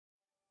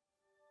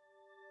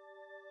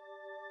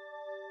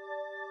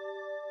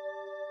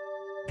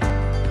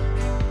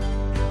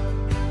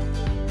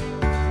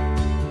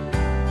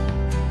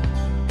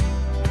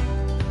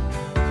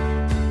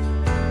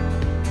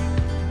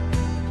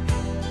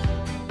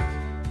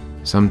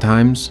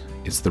Sometimes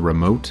it's the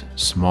remote,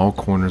 small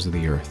corners of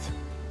the earth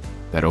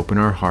that open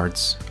our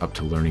hearts up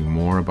to learning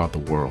more about the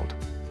world.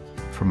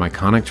 From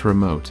iconic to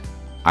remote,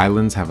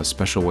 islands have a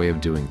special way of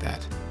doing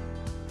that.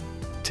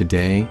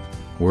 Today,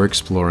 we're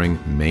exploring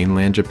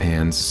mainland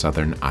Japan's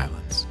southern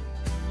islands.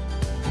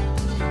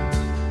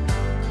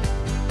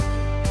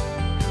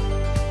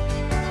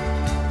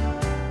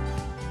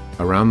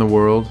 Around the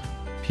world,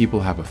 people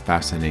have a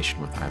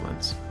fascination with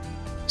islands.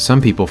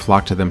 Some people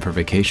flock to them for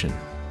vacation.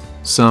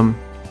 Some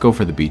go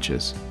for the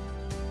beaches.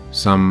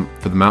 Some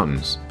for the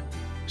mountains.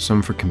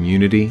 Some for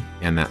community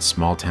and that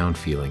small town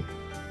feeling.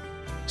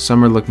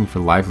 Some are looking for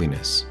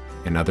liveliness,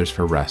 and others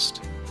for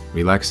rest,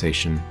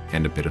 relaxation,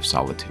 and a bit of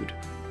solitude.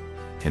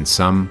 And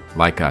some,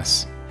 like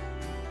us,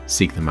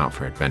 seek them out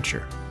for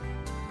adventure.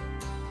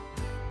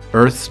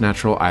 Earth's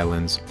natural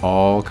islands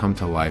all come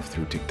to life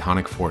through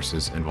tectonic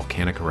forces and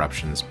volcanic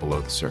eruptions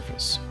below the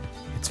surface.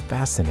 It's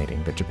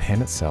fascinating that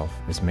Japan itself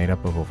is made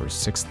up of over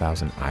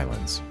 6,000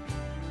 islands.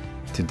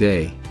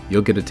 Today,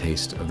 you'll get a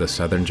taste of the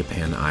southern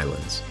Japan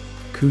islands: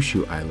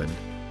 Kyushu Island,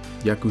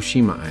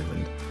 Yakushima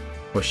Island,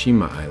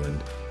 Omishima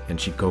Island, and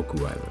Shikoku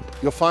Island.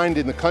 You'll find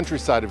in the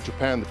countryside of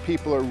Japan, the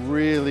people are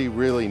really,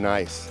 really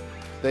nice.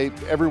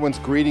 Everyone's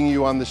greeting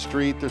you on the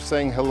street, they're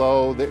saying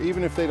hello.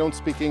 Even if they don't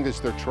speak English,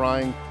 they're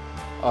trying.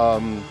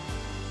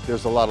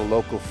 There's a lot of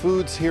local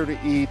foods here to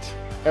eat.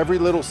 Every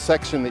little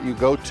section that you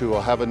go to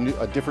will have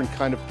a different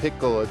kind of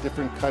pickle, a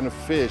different kind of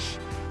fish,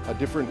 a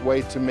different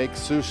way to make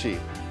sushi.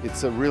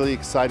 It's a really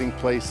exciting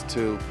place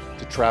to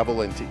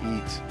travel and to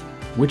eat.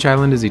 Which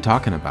island is he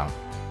talking about?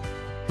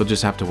 We'll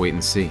just have to wait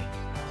and see.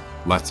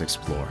 Let's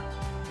explore.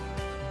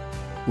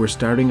 We're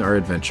starting our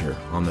adventure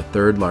on the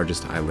third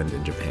largest island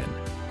in Japan,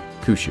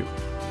 Kyushu.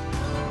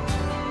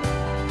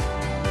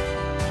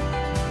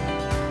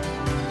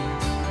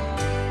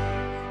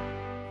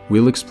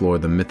 We'll explore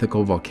the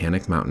mythical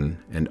volcanic mountain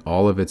and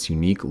all of its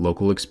unique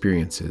local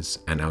experiences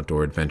and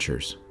outdoor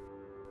adventures.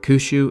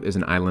 Kyushu is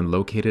an island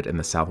located in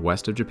the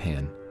southwest of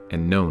Japan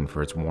and known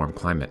for its warm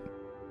climate.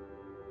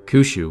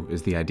 Kyushu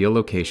is the ideal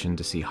location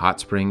to see hot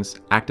springs,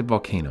 active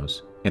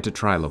volcanoes, and to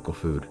try local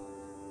food.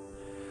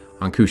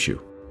 On Kyushu,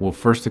 we'll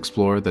first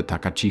explore the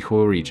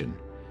Takachiho region,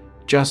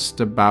 just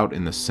about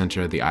in the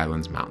center of the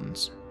island's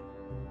mountains.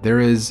 There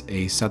is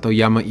a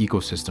Satoyama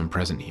ecosystem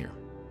present here,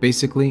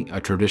 basically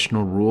a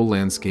traditional rural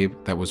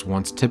landscape that was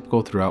once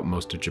typical throughout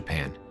most of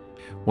Japan,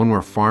 one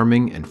where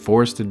farming and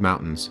forested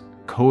mountains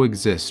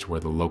coexist where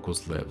the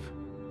locals live.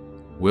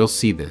 We'll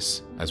see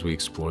this as we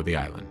explore the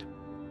island.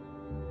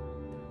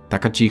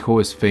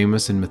 Takachiho is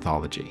famous in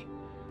mythology.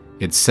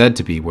 It's said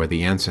to be where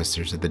the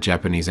ancestors of the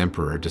Japanese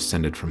emperor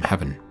descended from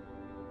heaven.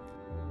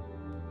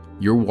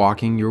 You're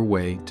walking your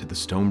way to the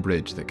stone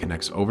bridge that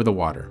connects over the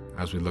water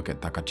as we look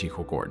at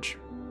Takachiho Gorge.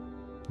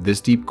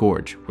 This deep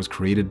gorge was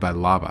created by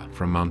lava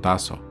from Mount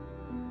Aso,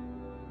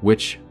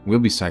 which we'll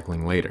be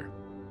cycling later.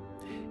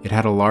 It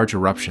had a large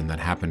eruption that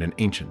happened in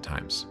ancient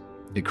times.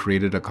 It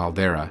created a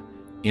caldera,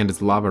 and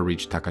its lava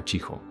reached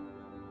Takachiho.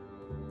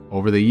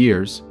 Over the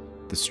years,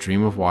 the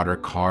stream of water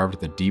carved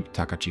the deep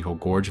Takachiho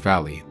Gorge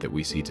Valley that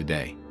we see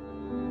today.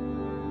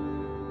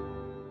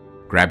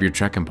 Grab your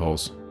trekking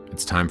poles,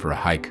 it's time for a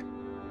hike.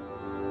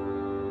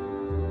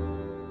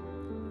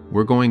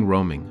 We're going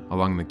roaming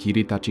along the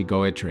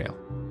Kiritachi-goe Trail,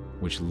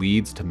 which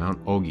leads to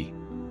Mount Ogi.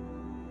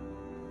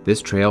 This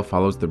trail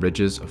follows the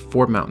ridges of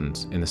 4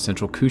 mountains in the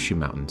central Kyushu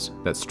Mountains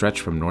that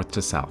stretch from north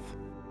to south.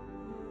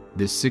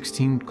 This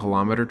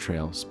 16-kilometer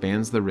trail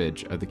spans the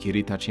ridge of the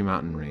Kiritachi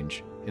mountain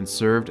range and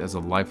served as a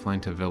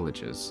lifeline to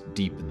villages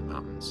deep in the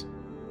mountains.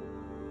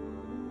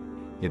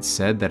 It's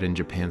said that in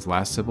Japan's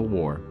last civil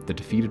war, the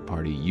defeated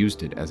party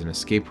used it as an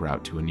escape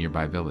route to a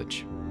nearby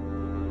village.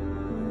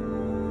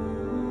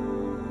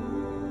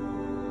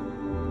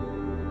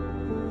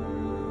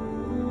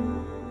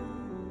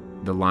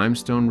 The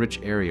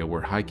limestone-rich area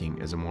we're hiking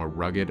is a more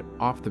rugged,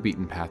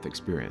 off-the-beaten-path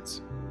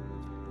experience.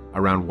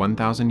 Around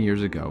 1,000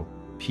 years ago,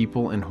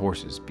 people and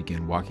horses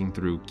began walking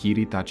through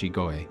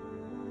Kiritachi-goe.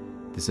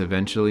 This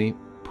eventually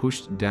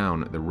pushed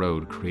down the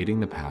road, creating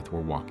the path we're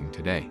walking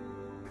today.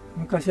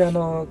 昔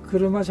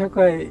車社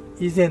会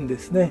以前で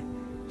すね、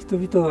人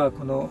々は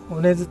この尾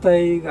根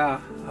伝い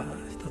が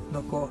一つ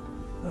の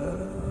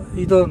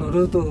移動の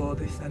ルート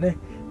でしたね。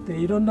で、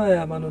いろんな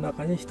山の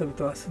中に人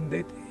々は住んで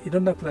いて、いろ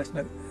んな暮らし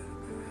の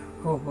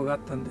方法があっ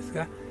たんです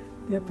が、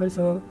やっぱり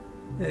その、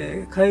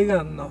海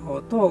岸の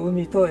方と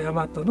海と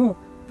山との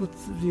物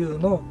流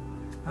の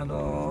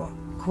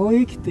交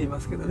易って言いま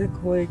すけどね、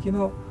交易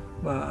の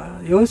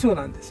要衝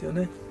なんですよ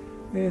ね。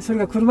それ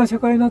が車社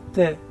会になっ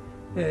て、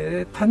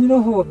谷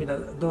の方をみんな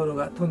道路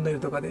がトンネル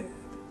とかで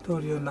通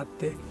るようになっ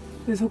て、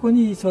でそこ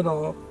に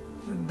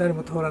誰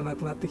も通らな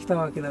くなってきた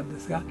わけなんで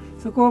すが、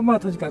そこを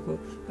とにかく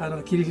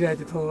切り開い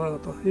て通ろう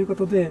というこ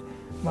とで、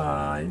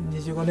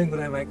25年ぐ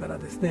らい前から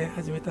ですね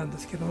始めたんで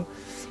すけど、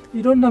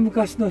いろんな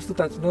昔の人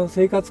たちの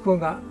生活痕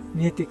が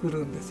見えてく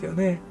るんですよ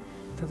ね。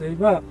例え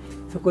ば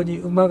そこに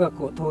馬が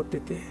通って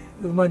て、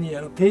馬に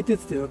蹄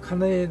鉄という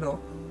金具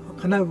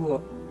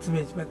を詰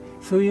めて、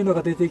そういうの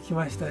が出てき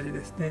ましたり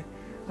ですね、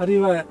あるい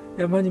は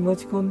山に持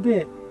ち込ん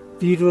で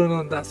ビールを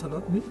飲んだ、そ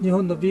の日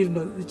本のビー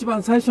ルの一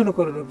番最初の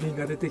頃の瓶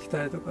が出てき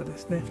たりとかで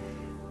すね、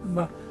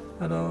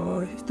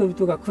人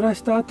々が暮ら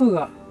した跡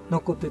が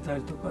残ってた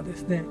りとかで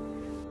すね。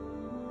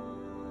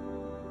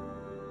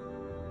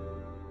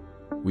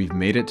We've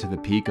made it to the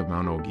peak of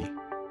Mount Ogi.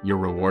 You're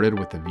rewarded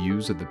with the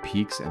views of the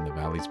peaks and the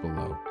valleys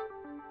below.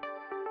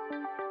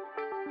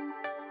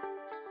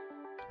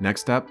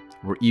 Next up,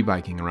 we're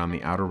e-biking around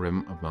the outer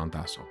rim of Mount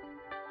Aso.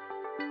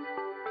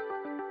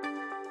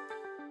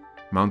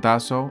 Mount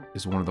Aso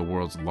is one of the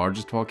world's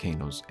largest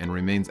volcanoes and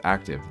remains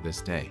active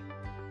this day.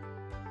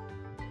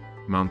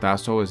 Mount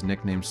Aso is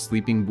nicknamed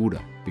Sleeping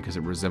Buddha because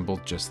it resembles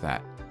just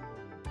that.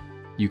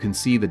 You can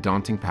see the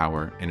daunting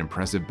power and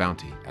impressive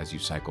bounty as you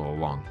cycle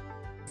along.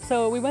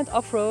 So we went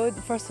off-road,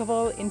 first of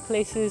all, in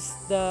places,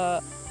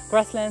 the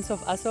grasslands of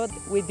Aso.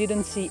 We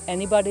didn't see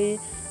anybody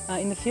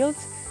in the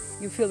fields.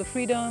 You feel the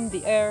freedom,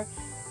 the air,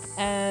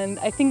 and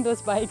I think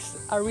those bikes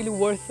are really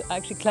worth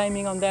actually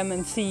climbing on them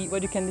and see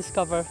what you can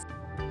discover.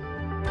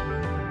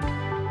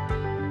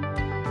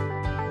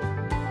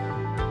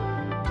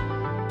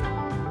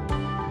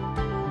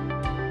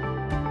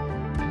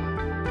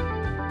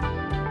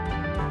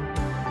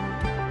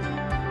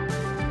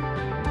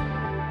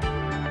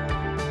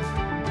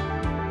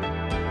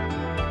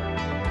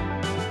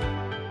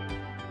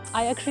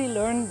 I actually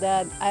learned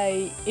that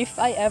if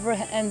I ever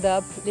end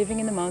up living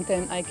in the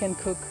mountain, I can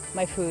cook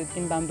my food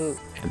in bamboo.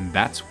 And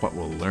that's what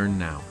we'll learn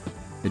now.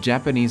 The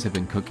Japanese have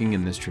been cooking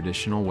in this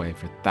traditional way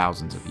for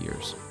thousands of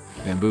years.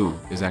 Bamboo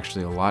is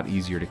actually a lot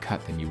easier to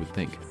cut than you would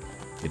think.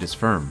 It is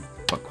firm,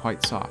 but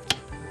quite soft.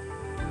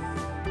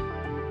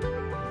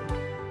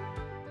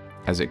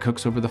 As it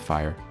cooks over the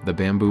fire, the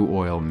bamboo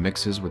oil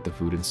mixes with the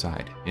food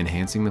inside,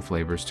 enhancing the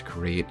flavors to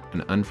create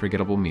an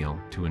unforgettable meal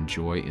to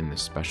enjoy in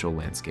this special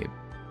landscape.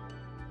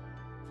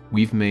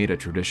 We've made a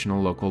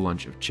traditional local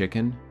lunch of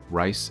chicken,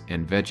 rice,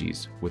 and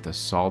veggies with a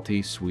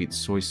salty, sweet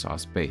soy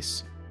sauce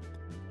base.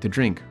 To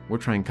drink, we're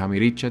trying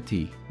kamiricha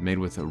tea made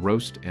with a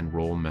roast and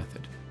roll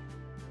method.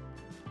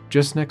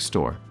 Just next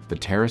door, the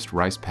terraced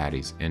rice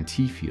paddies and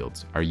tea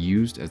fields are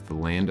used as the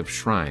land of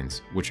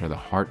shrines, which are the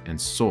heart and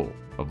soul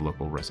of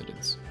local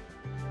residents.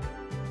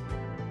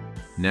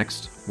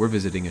 Next, we're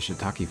visiting a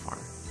shiitake farm,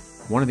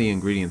 one of the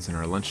ingredients in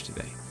our lunch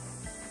today.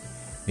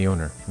 The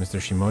owner, Mr.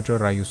 Shimojo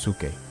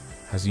Ryusuke,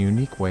 has a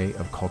unique way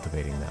of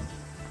cultivating them.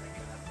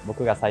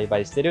 僕が栽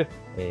培している、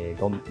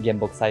原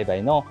木栽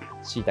培の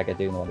椎茸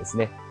というのはです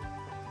ね、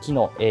木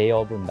の栄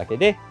養分だけ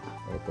で、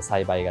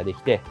栽培がで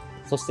きて、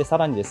そしてさ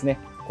らにですね、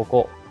こ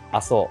こ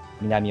阿蘇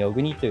南小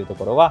国というと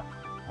ころは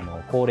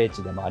高冷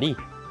地でもあり、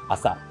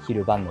朝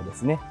昼晩ので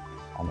すね、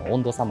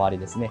温度差もあり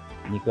ですね、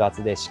肉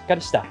厚でしっか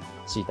りした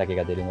椎茸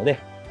が出るので、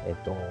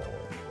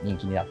人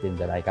気になっているん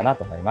じゃないかな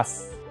と思いま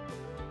す。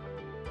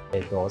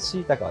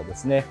椎茸はで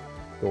すね、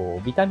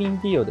ビタミ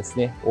ン D をです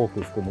ね、多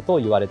く含むと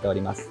言われてお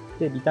ります。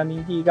で、ビタミ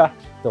ン D が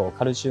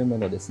カルシウム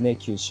のですね、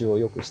吸収を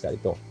良くしたり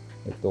と、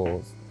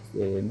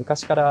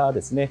昔から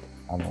ですね、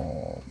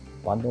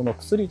万能の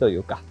薬とい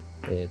うか、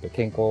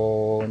健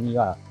康に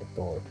は、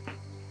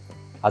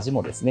味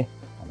もですね、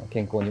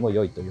健康にも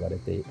良いと言われ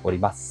ており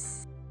ま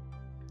す。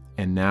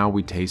And now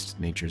we taste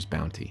nature's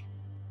bounty.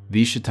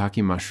 These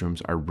shiitake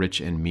mushrooms are rich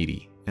and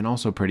meaty, and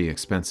also pretty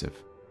expensive.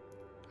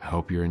 I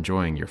hope you're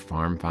enjoying your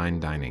farm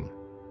fine dining.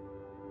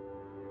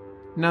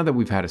 Now that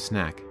we've had a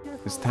snack,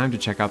 it's time to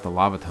check out the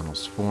lava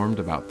tunnels formed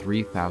about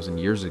 3,000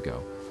 years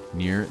ago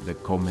near the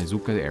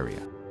Komezuka area.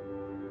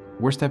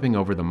 We're stepping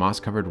over the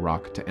moss-covered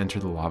rock to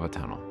enter the lava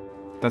tunnel.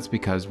 That's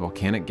because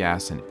volcanic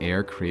gas and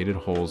air created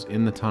holes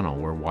in the tunnel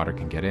where water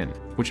can get in,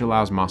 which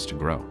allows moss to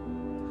grow.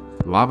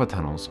 Lava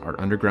tunnels are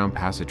underground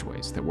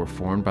passageways that were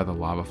formed by the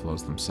lava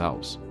flows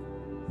themselves.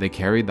 They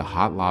carried the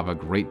hot lava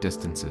great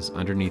distances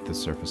underneath the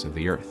surface of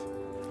the earth.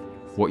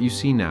 What you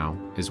see now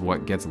is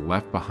what gets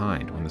left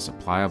behind when the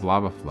supply of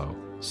lava flow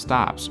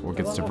stops or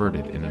gets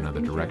diverted in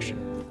another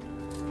direction.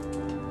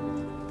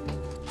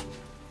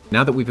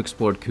 Now that we've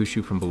explored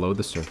Kyushu from below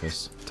the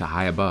surface to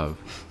high above,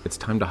 it's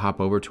time to hop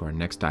over to our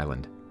next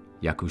island,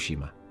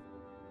 Yakushima.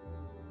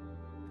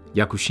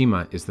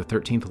 Yakushima is the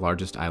 13th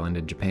largest island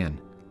in Japan,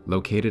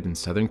 located in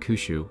southern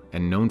Kyushu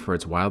and known for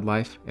its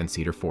wildlife and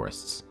cedar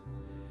forests.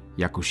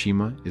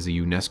 Yakushima is a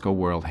UNESCO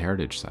World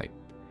Heritage Site.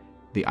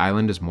 The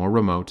island is more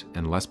remote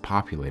and less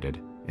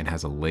populated and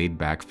has a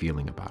laid-back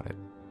feeling about it.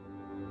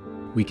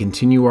 We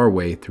continue our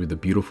way through the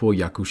beautiful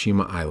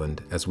Yakushima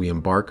Island as we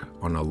embark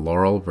on a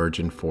Laurel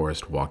Virgin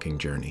Forest walking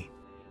journey.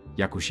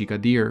 Yakushika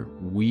deer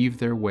weave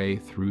their way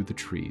through the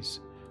trees,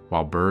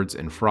 while birds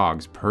and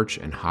frogs perch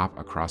and hop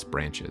across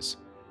branches,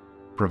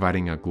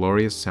 providing a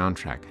glorious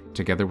soundtrack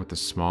together with the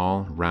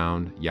small,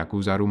 round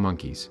Yakuzaru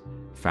monkeys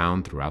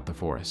found throughout the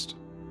forest.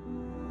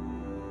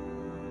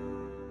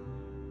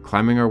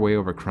 Climbing our way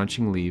over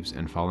crunching leaves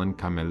and fallen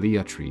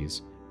camellia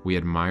trees, we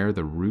admire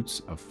the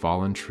roots of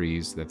fallen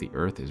trees that the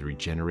earth is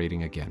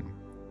regenerating again,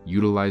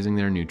 utilizing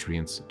their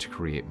nutrients to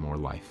create more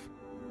life.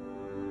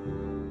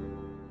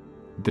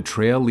 The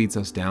trail leads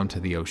us down to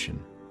the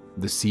ocean.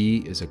 The sea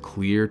is a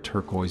clear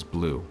turquoise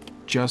blue,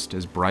 just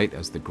as bright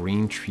as the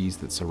green trees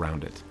that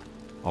surround it.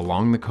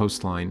 Along the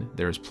coastline,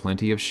 there is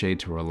plenty of shade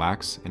to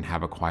relax and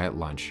have a quiet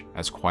lunch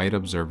as quiet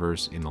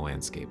observers in the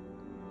landscape.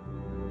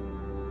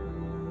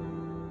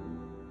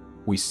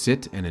 We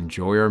sit and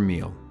enjoy our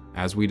meal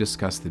as we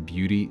discuss the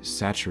beauty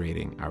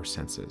saturating our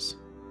senses.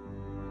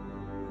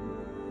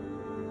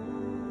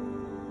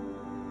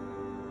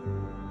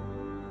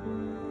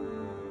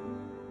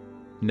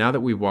 Now that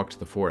we've walked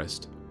the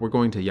forest, we're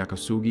going to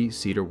Yakusugi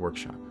Cedar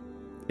Workshop.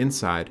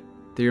 Inside,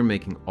 they are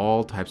making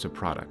all types of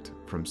product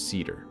from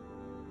cedar.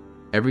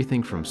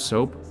 Everything from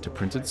soap to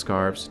printed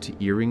scarves to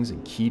earrings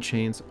and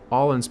keychains,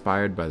 all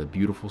inspired by the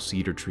beautiful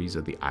cedar trees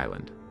of the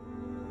island.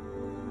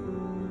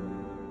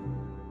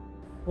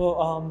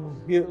 Well,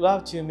 we would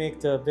love to make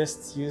the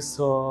best use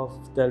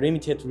of the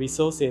limited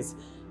resources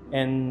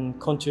and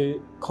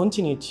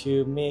continue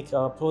to make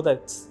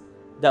products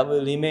that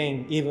will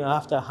remain even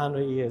after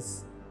 100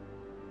 years.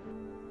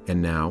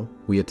 And now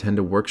we attend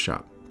a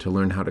workshop to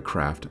learn how to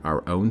craft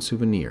our own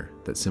souvenir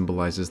that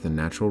symbolizes the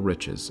natural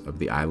riches of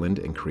the island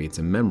and creates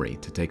a memory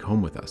to take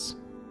home with us.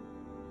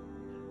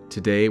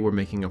 Today we're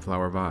making a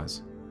flower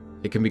vase.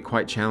 It can be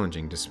quite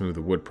challenging to smooth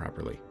the wood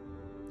properly.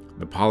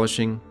 The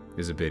polishing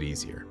is a bit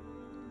easier.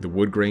 The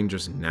wood grain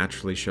just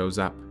naturally shows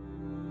up.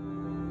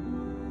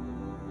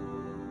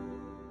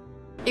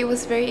 It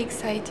was very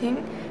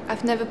exciting.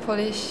 I've never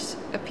polished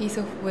a piece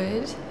of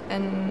wood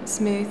and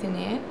smoothed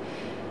it.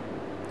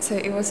 So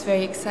it was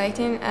very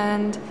exciting,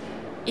 and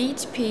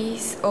each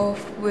piece of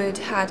wood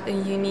had a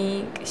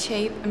unique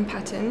shape and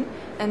pattern,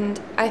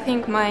 and I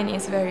think mine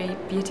is very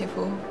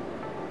beautiful.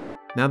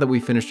 Now that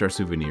we've finished our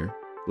souvenir,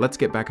 let's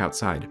get back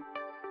outside.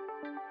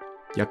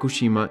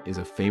 Yakushima is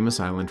a famous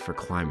island for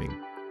climbing,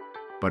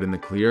 but in the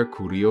clear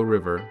Kurio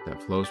River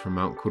that flows from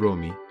Mount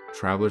Kuromi,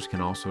 travelers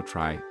can also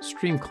try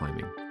stream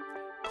climbing.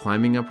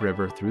 Climbing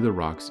upriver through the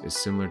rocks is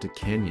similar to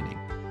canyoning.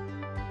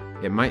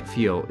 It might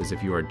feel as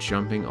if you are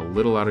jumping a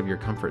little out of your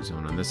comfort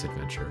zone on this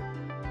adventure.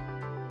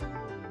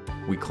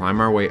 We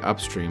climb our way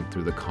upstream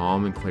through the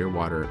calm and clear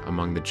water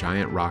among the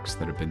giant rocks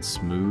that have been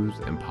smoothed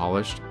and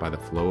polished by the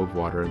flow of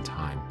water and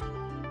time.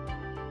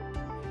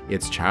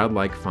 It's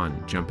childlike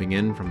fun jumping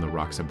in from the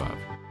rocks above.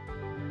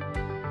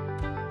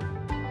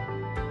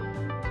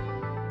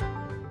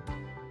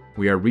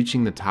 We are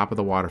reaching the top of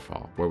the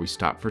waterfall, where we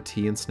stop for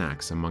tea and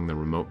snacks among the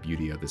remote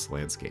beauty of this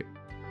landscape.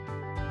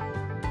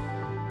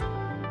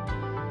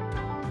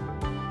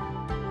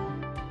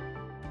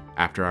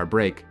 After our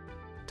break,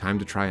 time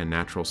to try a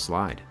natural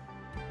slide.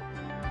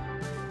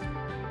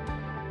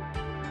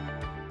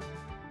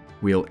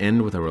 We'll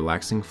end with a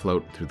relaxing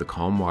float through the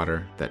calm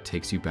water that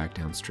takes you back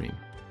downstream.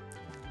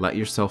 Let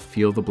yourself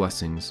feel the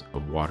blessings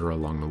of water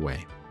along the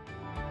way.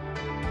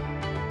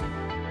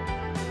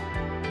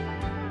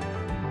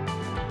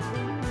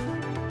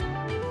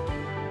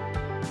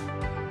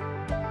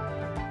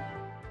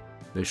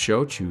 The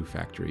shochu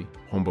factory,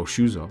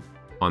 Homboshuzo,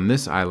 on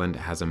this island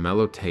has a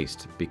mellow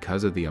taste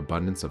because of the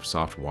abundance of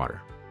soft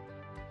water.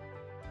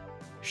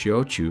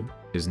 Shochu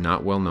is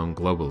not well known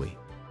globally,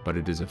 but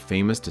it is a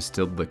famous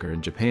distilled liquor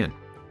in Japan.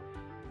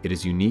 It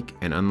is unique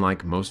and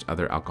unlike most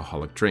other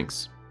alcoholic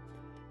drinks.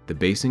 The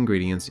base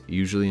ingredients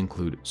usually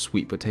include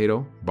sweet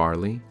potato,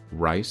 barley,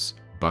 rice,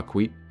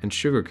 buckwheat, and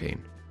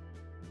sugarcane.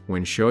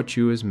 When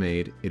shochu is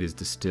made, it is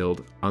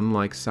distilled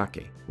unlike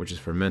sake, which is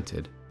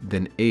fermented,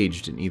 then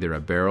aged in either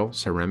a barrel,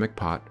 ceramic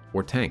pot,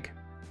 or tank.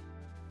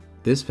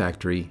 This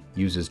factory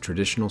uses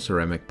traditional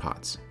ceramic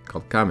pots,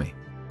 called kame.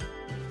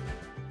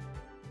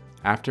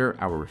 After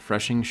our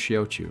refreshing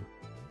shochu,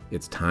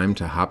 it's time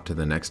to hop to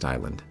the next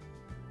island,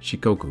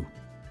 Shikoku.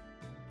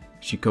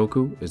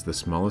 Shikoku is the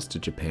smallest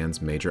of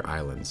Japan's major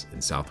islands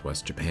in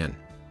southwest Japan.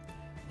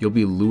 You'll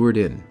be lured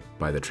in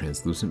by the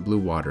translucent blue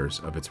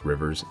waters of its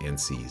rivers and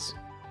seas.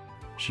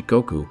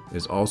 Shikoku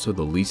is also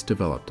the least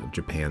developed of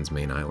Japan's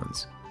main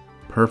islands,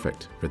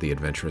 perfect for the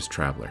adventurous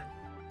traveler.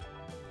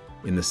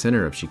 In the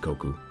center of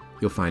Shikoku,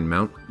 you'll find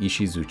Mount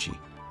Ishizuchi.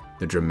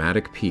 The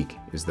dramatic peak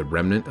is the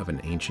remnant of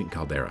an ancient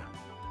caldera.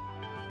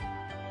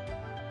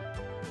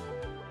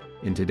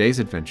 In today's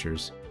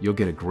adventures, you'll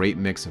get a great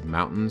mix of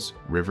mountains,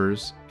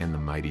 rivers, and the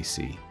mighty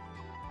sea.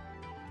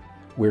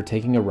 We're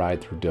taking a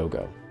ride through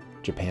Dogo,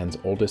 Japan's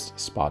oldest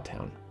spa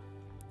town.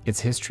 Its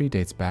history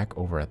dates back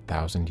over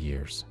 1,000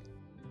 years.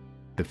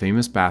 The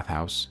famous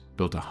bathhouse,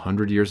 built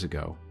 100 years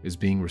ago, is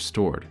being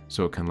restored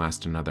so it can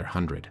last another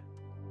 100.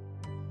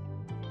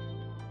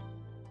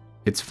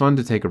 It's fun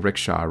to take a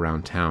rickshaw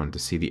around town to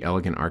see the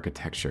elegant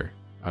architecture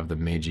of the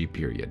Meiji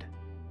period,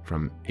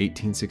 from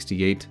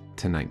 1868 to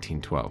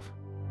 1912.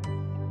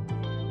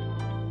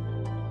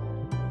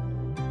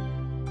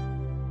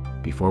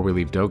 Before we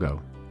leave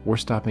Dogo, we're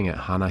stopping at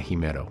Hana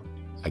Himero,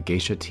 a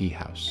geisha tea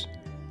house.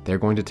 They're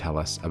going to tell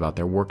us about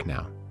their work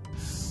now.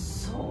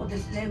 そうで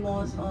すね、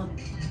もう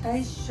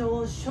大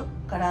正初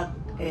から、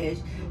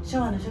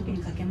昭和の初期に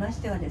かけまし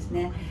てはです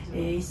ね、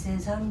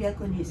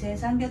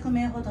1300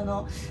名ほど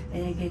の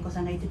芸妓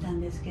さんがいてた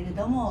んですけれ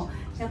ども、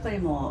やっぱり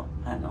も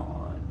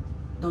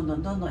うどんど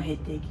ん減っ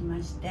ていき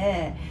まし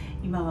て、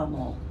今は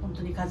もう本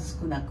当に数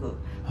少なく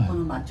こ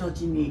の提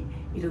灯に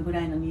いるぐ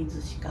らいの人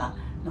数しか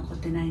残っ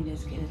てないんで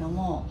すけれど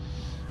も。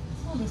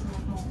そうですね、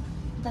もう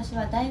私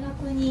は大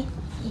学に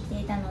行っ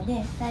ていたの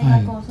で、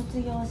大学を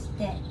卒業し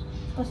て、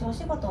少しお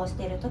仕事をし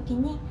ている時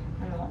に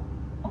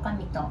おか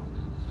みと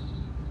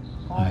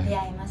出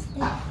会いまして、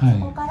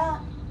そこか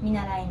ら見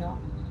習い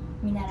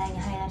に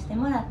入らせて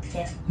もらっ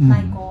て、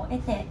舞妓を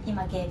得て、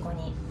今芸妓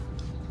に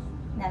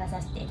なら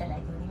させていただ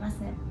いております。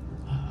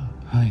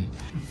はい、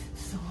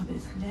そうで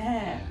す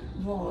ね。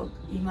もう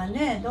今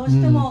ね、どう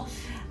しても、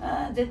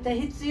絶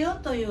対必要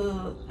という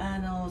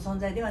存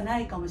在ではな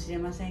いかもしれ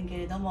ませんけ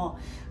れども、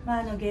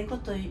芸妓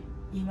と言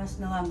います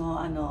のはも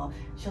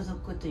う所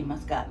属といいま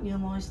すか、入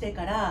門して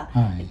から、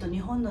日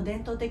本の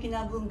伝統的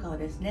な文化を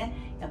ですね、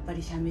やっぱ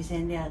り三味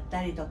線であっ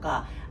たりと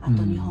か、あ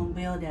と日本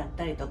舞踊であっ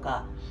たりと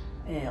か、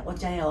お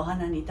茶やお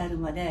花に至る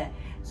まで、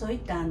そういっ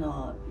た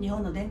日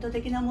本の伝統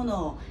的なも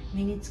のを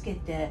身につけ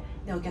て、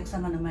でお客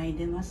様の前に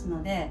出ます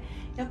ので、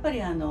やっぱり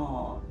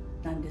何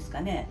です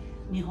かね、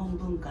日本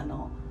文化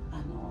の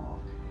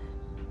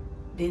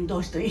伝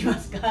道師といいま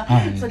すか、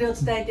それを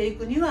伝えてい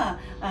くには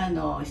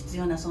必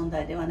要な存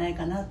在ではない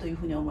かなという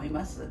ふうに思い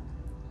ます。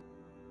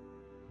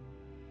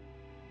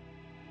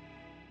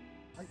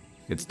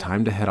It's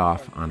time to head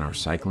off on our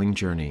cycling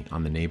journey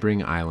on the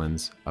neighboring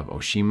islands of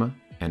Oshima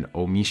and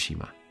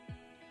Omishima.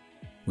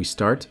 We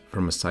start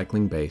from a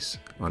cycling base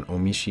on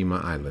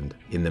Omishima Island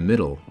in the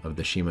middle of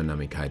the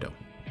Shima-nami-kaido.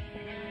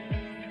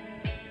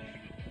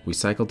 We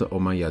cycle to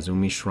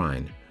Oyamazumi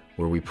Shrine,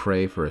 where we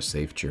pray for a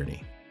safe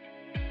journey.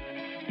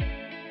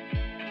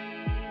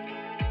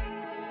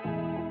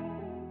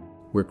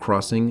 We're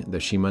crossing the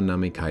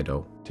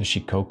Shima-nami-kaido to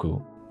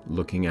Shikoku,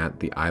 looking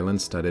at the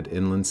island-studded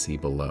inland sea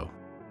below.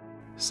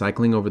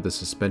 Cycling over the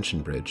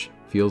suspension bridge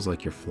feels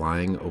like you're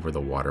flying over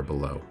the water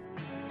below.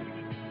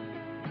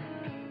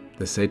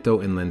 The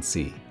Seto Inland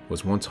Sea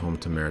was once home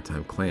to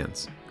maritime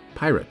clans,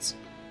 pirates,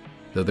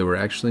 though they were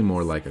actually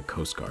more like a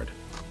coast guard.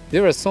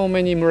 There are so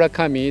many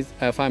Murakami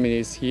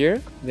families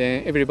here.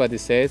 Then everybody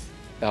says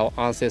our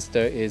ancestor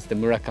is the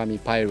Murakami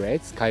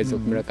pirates,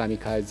 Kaizoku, Murakami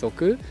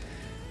Kaizoku.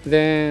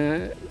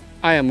 Then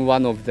I am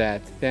one of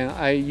that. Then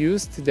I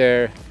used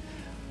their,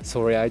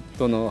 sorry, I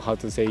don't know how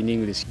to say in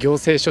English, 行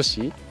政書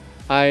士.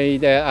 I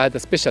had a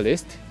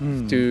specialist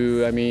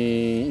to,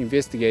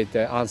 investigate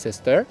the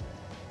ancestor.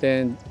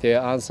 Then the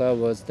answer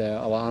was that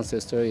our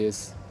ancestor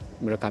is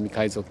Murakami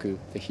Kaizoku,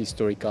 the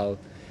historical.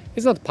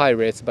 It's not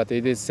pirates, but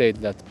it is said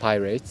that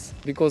pirates,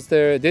 because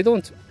they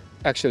don't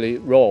actually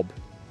rob.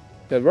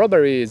 The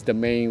robbery is the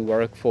main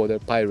work for the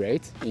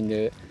pirates in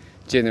the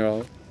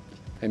general,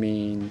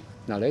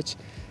 knowledge.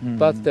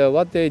 But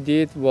what they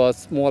did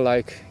was more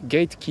like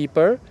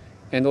gatekeeper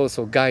and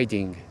also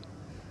guiding.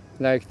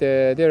 Like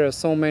there are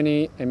so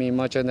many,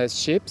 merchandise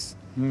ships,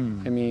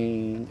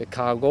 the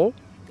cargo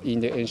in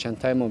the ancient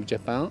time of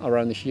Japan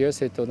around here,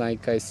 Seto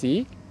Naikai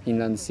Sea,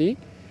 Inland Sea.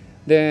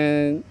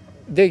 Then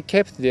they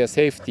kept their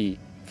safety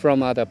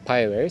from other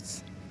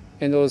pirates,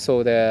 and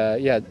also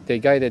they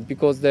guided,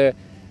 because the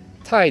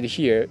tide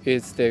here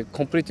is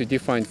completely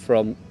different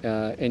from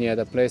any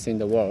other place in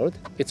the world.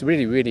 It's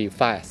really, really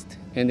fast,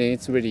 and then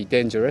it's really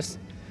dangerous.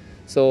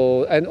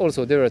 So, and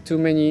also there are too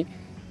many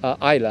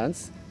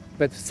islands,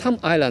 but some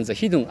islands are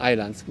hidden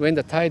islands. When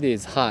the tide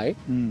is high,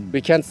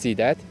 we can't see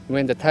that.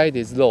 When the tide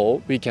is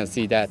low, we can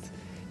see that.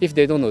 If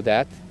they don't know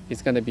that,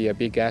 it's going to be a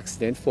big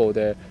accident for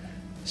the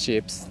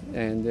ships,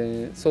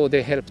 and so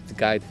they helped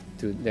guide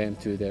them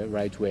to the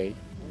right way.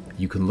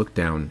 You can look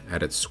down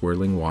at its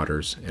swirling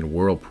waters and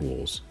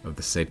whirlpools of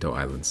the Seto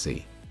Island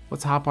Sea.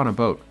 Let's hop on a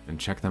boat and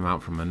check them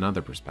out from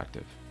another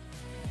perspective.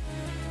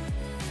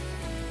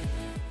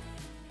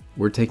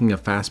 We're taking a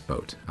fast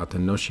boat out to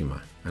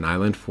Noshima, an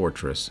island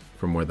fortress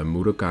from where the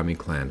Murakami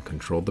clan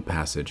controlled the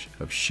passage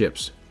of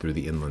ships through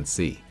the inland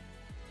sea.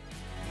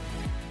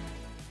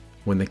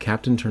 When the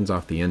captain turns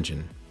off the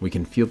engine, we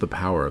can feel the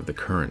power of the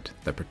current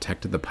that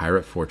protected the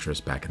pirate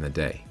fortress back in the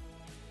day.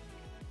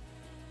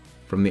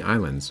 From the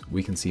islands,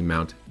 we can see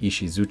Mount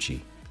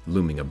Ishizuchi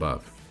looming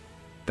above.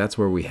 That's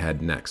where we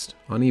head next,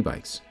 on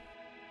e-bikes.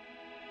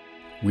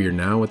 We are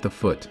now at the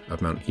foot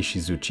of Mount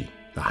Ishizuchi,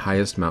 the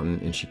highest mountain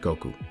in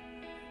Shikoku,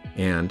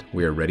 and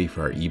we are ready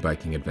for our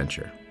e-biking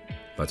adventure.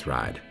 Let's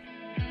ride.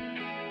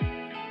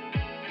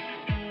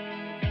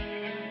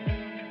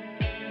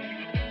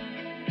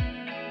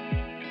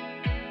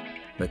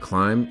 The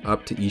climb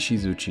up to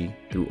Ishizuchi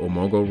through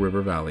Omogo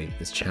River Valley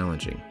is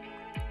challenging.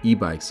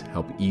 E-bikes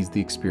help ease the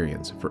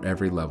experience for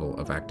every level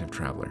of active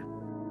traveler.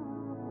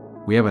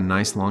 We have a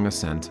nice long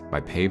ascent by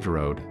paved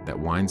road that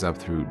winds up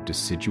through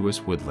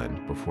deciduous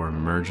woodland before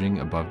emerging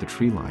above the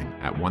tree line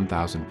at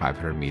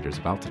 1,500 meters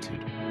of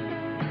altitude.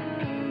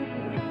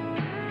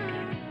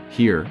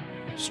 Here,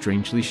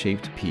 strangely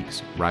shaped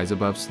peaks rise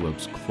above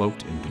slopes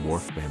cloaked in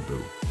dwarf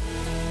bamboo.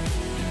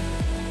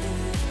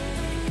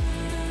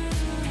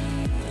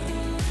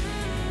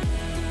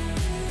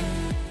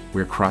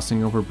 We're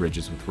crossing over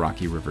bridges with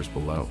rocky rivers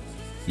below.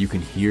 You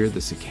can hear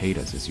the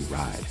cicadas as you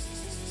ride.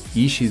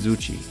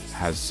 Ishizuchi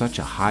has such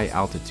a high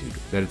altitude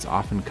that it's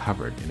often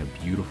covered in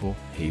a beautiful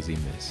hazy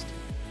mist.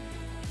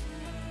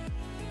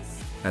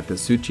 At the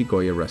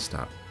Tsuchigoya Rest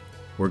Stop,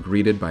 we're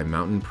greeted by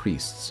mountain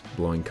priests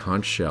blowing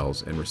conch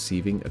shells and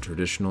receiving a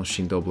traditional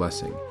Shinto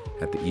blessing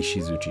at the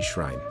Ishizuchi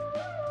Shrine.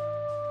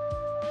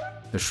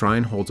 The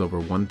shrine holds over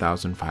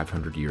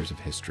 1,500 years of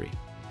history.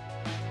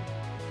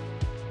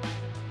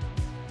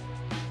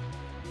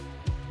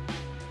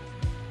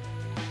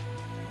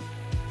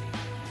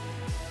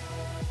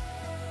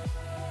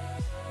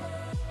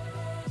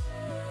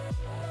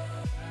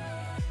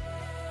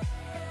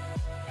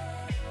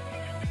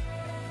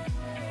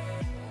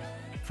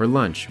 For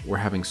lunch, we're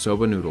having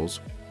soba noodles.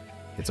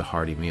 It's a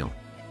hearty meal.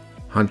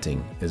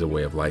 Hunting is a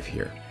way of life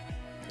here,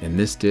 and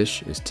this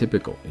dish is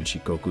typical in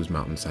Shikoku's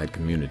mountainside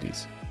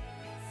communities.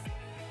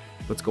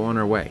 Let's go on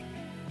our way.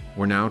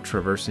 We're now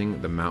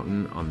traversing the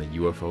mountain on the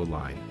UFO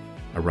Line,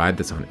 a ride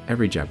that's on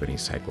every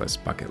Japanese cyclist's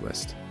bucket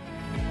list.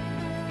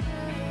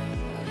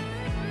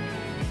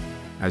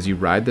 As you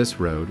ride this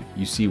road,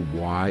 you see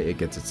why it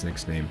gets its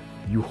nickname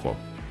Yuho,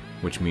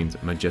 which means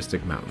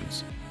majestic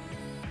mountains.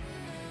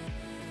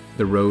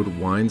 The road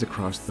winds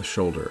across the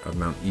shoulder of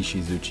Mount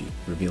Ishizuchi,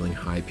 revealing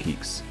high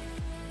peaks.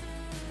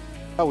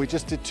 We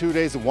just did 2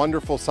 days of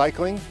wonderful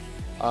cycling,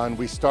 and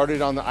we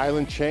started on the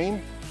island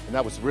chain, and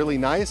that was really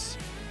nice.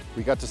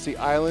 We got to see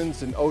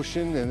islands and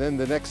ocean, and then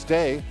the next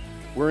day,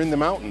 we're in the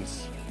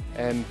mountains.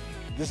 And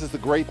this is the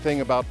great thing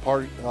about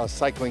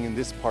cycling in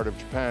this part of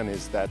Japan,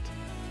 is that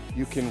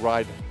you can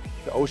ride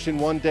the ocean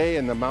one day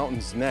and the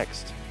mountains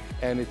next.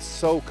 And it's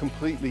so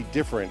completely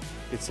different.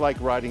 It's like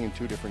riding in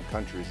two different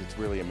countries. It's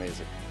really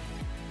amazing.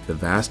 The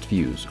vast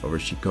views over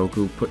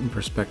Shikoku put in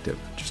perspective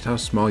just how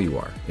small you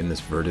are in this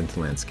verdant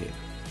landscape.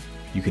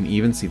 You can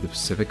even see the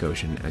Pacific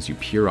Ocean as you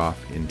peer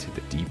off into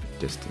the deep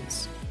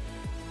distance.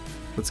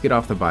 Let's get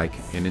off the bike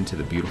and into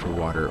the beautiful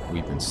water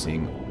we've been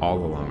seeing all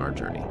along our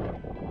journey.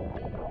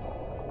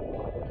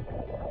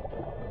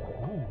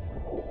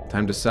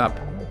 Time to sup.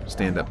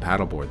 Stand-up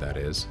paddleboard, that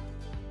is.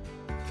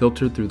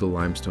 Filtered through the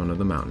limestone of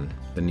the mountain,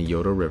 the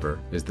Niyodo River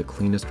is the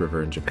cleanest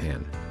river in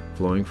Japan,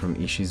 flowing from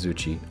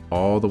Ishizuchi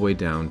all the way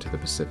down to the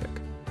Pacific.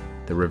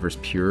 The river's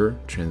pure,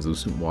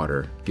 translucent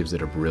water gives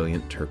it a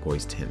brilliant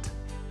turquoise tint.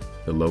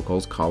 The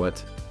locals call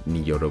it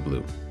Niyodo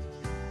Blue.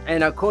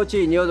 And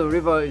Kochi Niyodo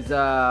River is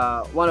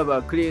one of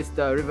the clearest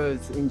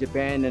rivers in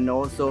Japan, and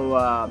also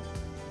a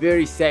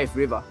very safe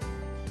river.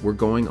 We're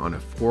going on a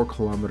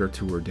 4-kilometer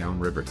tour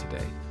downriver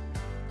today.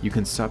 You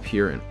can sup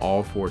here in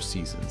all 4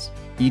 seasons,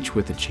 each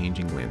with a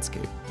changing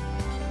landscape.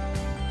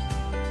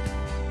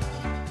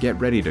 Get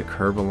ready to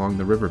curve along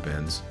the river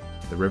bends.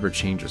 The river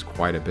changes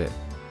quite a bit.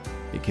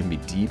 It can be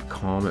deep,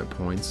 calm at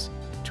points,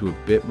 to a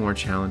bit more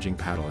challenging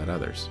paddle at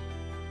others.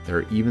 There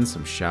are even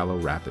some shallow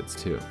rapids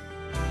too.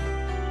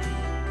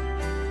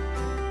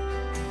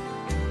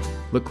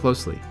 Look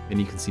closely and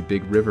you can see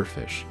big river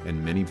fish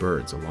and many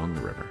birds along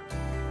the river.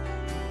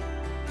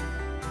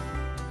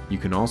 You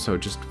can also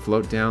just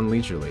float down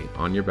leisurely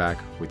on your back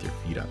with your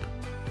feet up.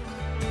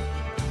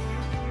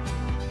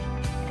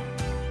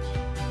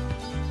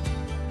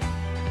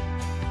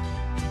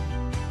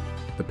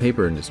 The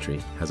paper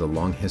industry has a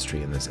long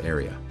history in this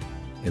area.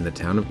 In the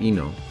town of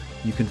Ino,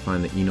 you can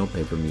find the Ino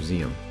Paper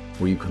Museum,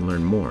 where you can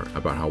learn more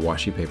about how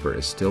washi paper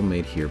is still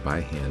made here by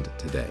hand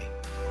today.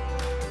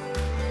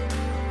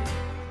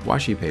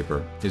 Washi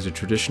paper is a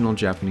traditional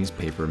Japanese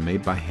paper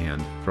made by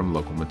hand from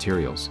local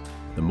materials.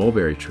 The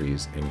mulberry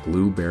trees and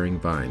glue-bearing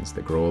vines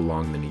that grow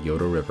along the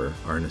Niyodo River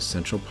are an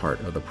essential part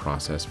of the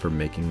process for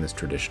making this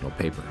traditional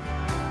paper.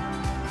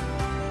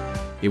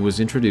 It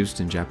was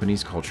introduced in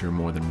Japanese culture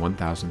more than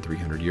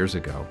 1,300 years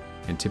ago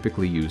and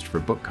typically used for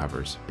book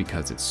covers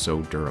because it's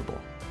so durable.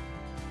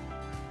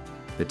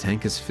 The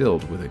tank is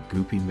filled with a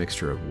goopy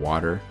mixture of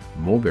water,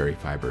 mulberry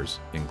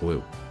fibers, and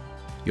glue.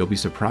 You'll be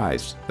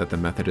surprised that the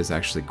method is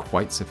actually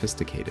quite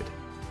sophisticated.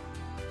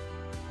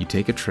 You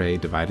take a tray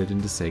divided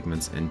into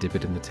segments and dip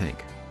it in the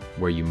tank,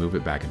 where you move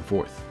it back and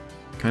forth,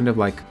 kind of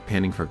like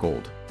panning for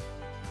gold.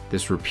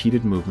 This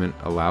repeated movement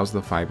allows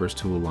the fibers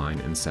to align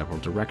in several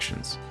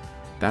directions.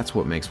 That's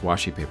what makes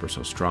washi paper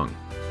so strong.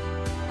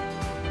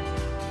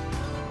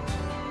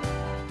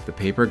 The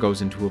paper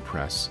goes into a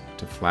press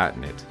to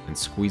flatten it and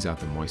squeeze out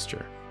the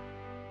moisture.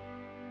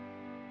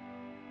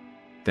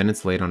 Then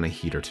it's laid on a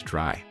heater to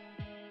dry.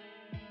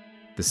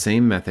 The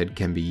same method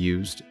can be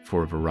used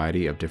for a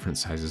variety of different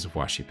sizes of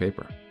washi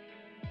paper.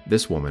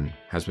 This woman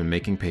has been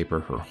making paper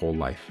her whole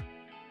life.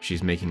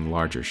 She's making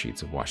larger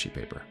sheets of washi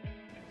paper.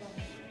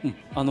 い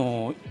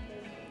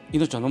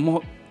のちゃんの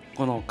も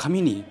この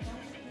紙に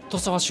土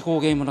佐和紙工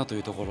芸村とい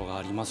うところが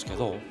ありますけ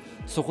ど、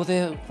そこ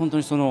で本当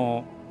に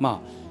も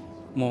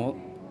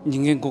う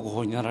人間国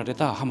宝になられ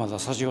た浜田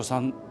幸代さ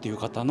んっていう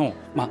方の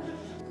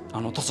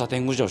土佐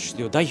天狗城主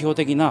という代表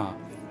的な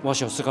和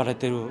紙を継がれ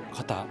てる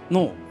方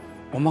の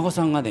お孫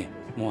さんがね、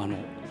もう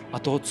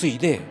後を継い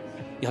で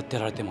やって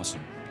られてます。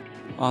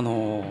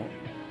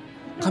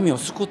紙を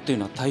すくっていう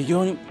のは大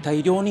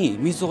量に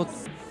水を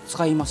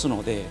使います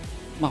ので、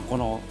こ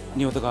の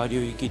仁淀川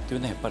流域っていう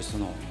のはやっぱり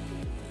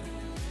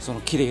その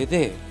綺麗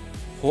で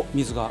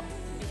水が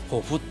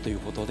豊富という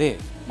ことで、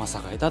まあ、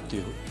栄えたとい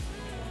う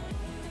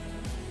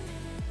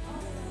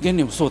原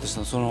理もそうです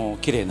ね。その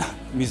綺麗な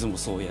水も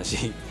そうや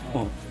し、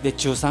で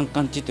中山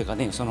間地っていうか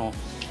ね、その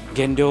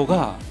原料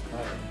が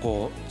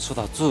こう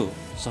育つ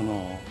そ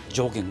の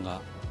条件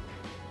が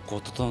こ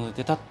う整え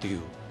てたっていう。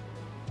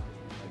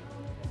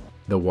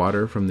The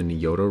water from the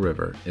Niyodo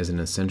River is an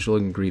essential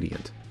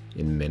ingredient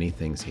in many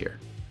things here.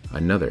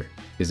 Another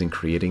is in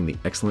creating the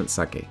excellent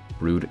sake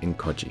brewed in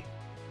Kochi.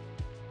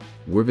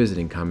 We're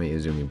visiting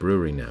Kameizumi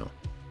Brewery now,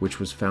 which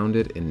was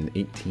founded in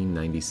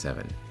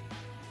 1897.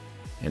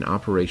 An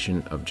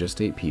operation of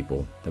just 8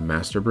 people, the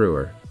master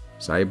brewer,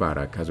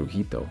 Saibara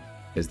Kazuhito,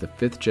 is the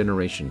 5th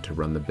generation to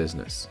run the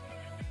business.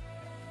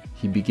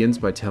 He begins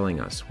by telling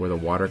us where the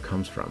water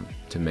comes from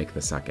to make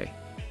the sake.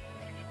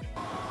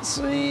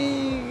 水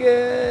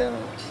源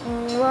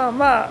は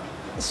まあ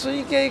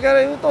水系か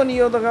らいうと仁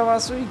淀川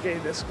水系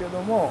ですけ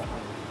ども、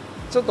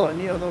ちょっと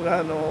仁淀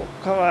川の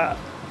川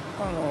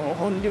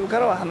本流か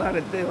らは離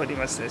れており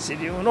まして、支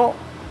流の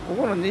こ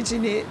この西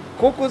に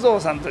国蔵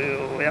山と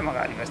いう山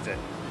がありまして、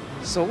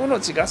そこの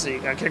地下水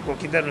が結構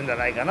来てるんじゃ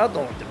ないかなと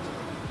思ってます。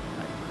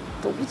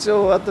特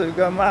徴はという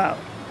か、まあ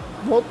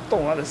モット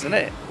ーはです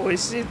ね、美味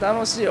しい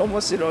楽しい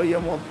面白いを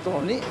モッ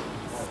トーに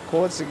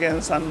高知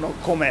県産の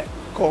米、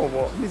酵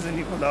母、水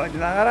にこだわり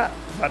ながら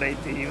バラエ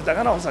ティ豊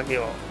かなお酒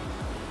を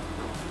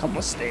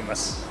醸していま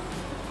す。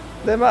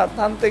でまあ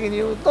端的に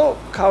言うと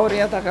香り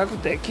が高く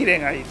てキレ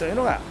がいいという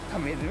のが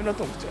亀泉の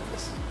特徴で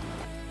す。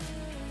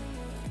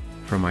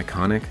 From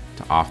iconic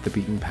to off the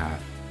beaten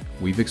path,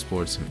 we've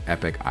explored some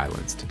epic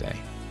islands today,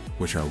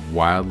 which are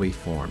wildly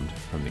formed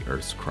from the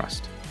Earth's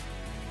crust.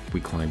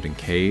 We climbed in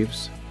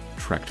caves,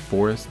 trekked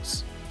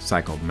forests,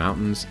 cycled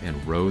mountains, and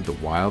rode the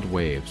wild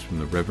waves from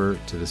the river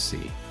to the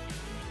sea.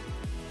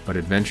 But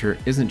adventure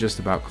isn't just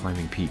about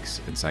climbing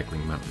peaks and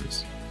cycling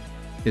mountains.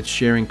 It's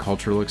sharing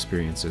cultural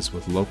experiences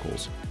with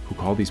locals who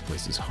call these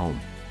places home.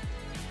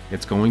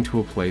 It's going to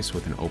a place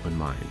with an open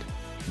mind,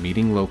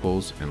 meeting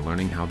locals and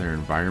learning how their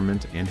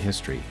environment and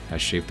history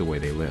has shaped the way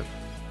they live,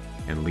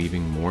 and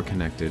leaving more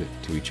connected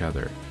to each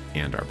other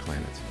and our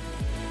planet.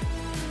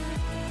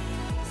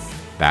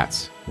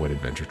 That's what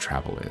adventure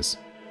travel is.